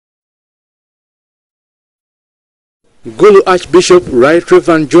Gulu Archbishop Right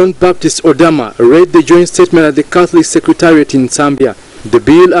Reverend John Baptist Odama read the joint statement at the Catholic Secretariat in Zambia. The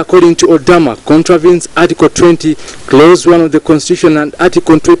bill, according to Odama, contravenes Article 20, Clause 1 of the Constitution and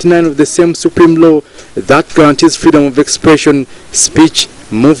Article 29 of the same supreme law that guarantees freedom of expression, speech,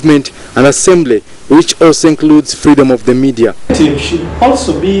 movement and assembly, which also includes freedom of the media. We should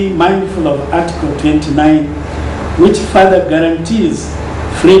also be mindful of Article 29, which further guarantees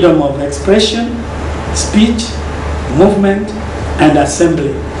freedom of expression, speech, movement and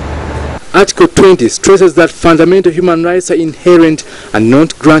assembly. Article 20 stresses that fundamental human rights are inherent and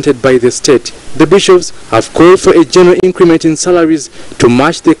not granted by the state. The bishops have called for a general increment in salaries to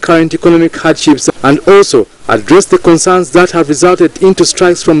match the current economic hardships and also address the concerns that have resulted into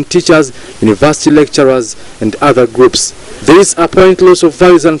strikes from teachers, university lecturers and other groups. There is apparent loss of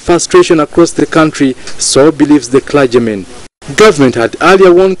values and frustration across the country, so believes the clergyman. Government had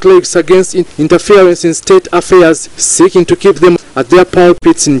earlier warned clerics against interference in state affairs, seeking to keep them at their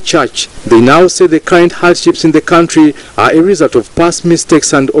pulpits in church. They now say the current hardships in the country are a result of past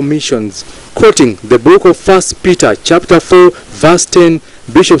mistakes and omissions. Quoting the book of 1 Peter chapter 4 verse 10,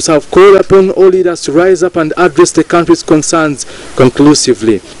 bishops have called upon all leaders to rise up and address the country's concerns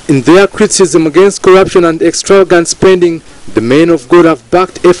conclusively. In their criticism against corruption and extravagant spending, the men of God have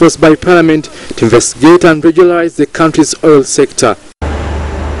backed efforts by Parliament to investigate and regularize the country's oil sector.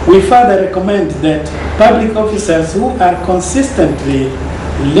 We further recommend that public officers who are consistently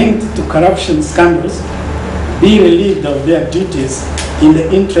linked to corruption scandals be relieved of their duties in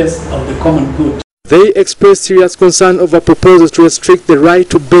the interest of the common good. They expressed serious concern over proposals to restrict the right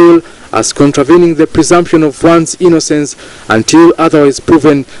to bail as contravening the presumption of one's innocence until otherwise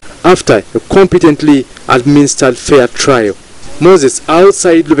proven after a competently administered fair trial. Moses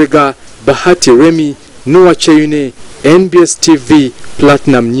outside Lubega, Bahati Remy, Noah Cheyune, NBS TV,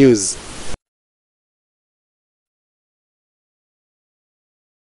 Platinum News.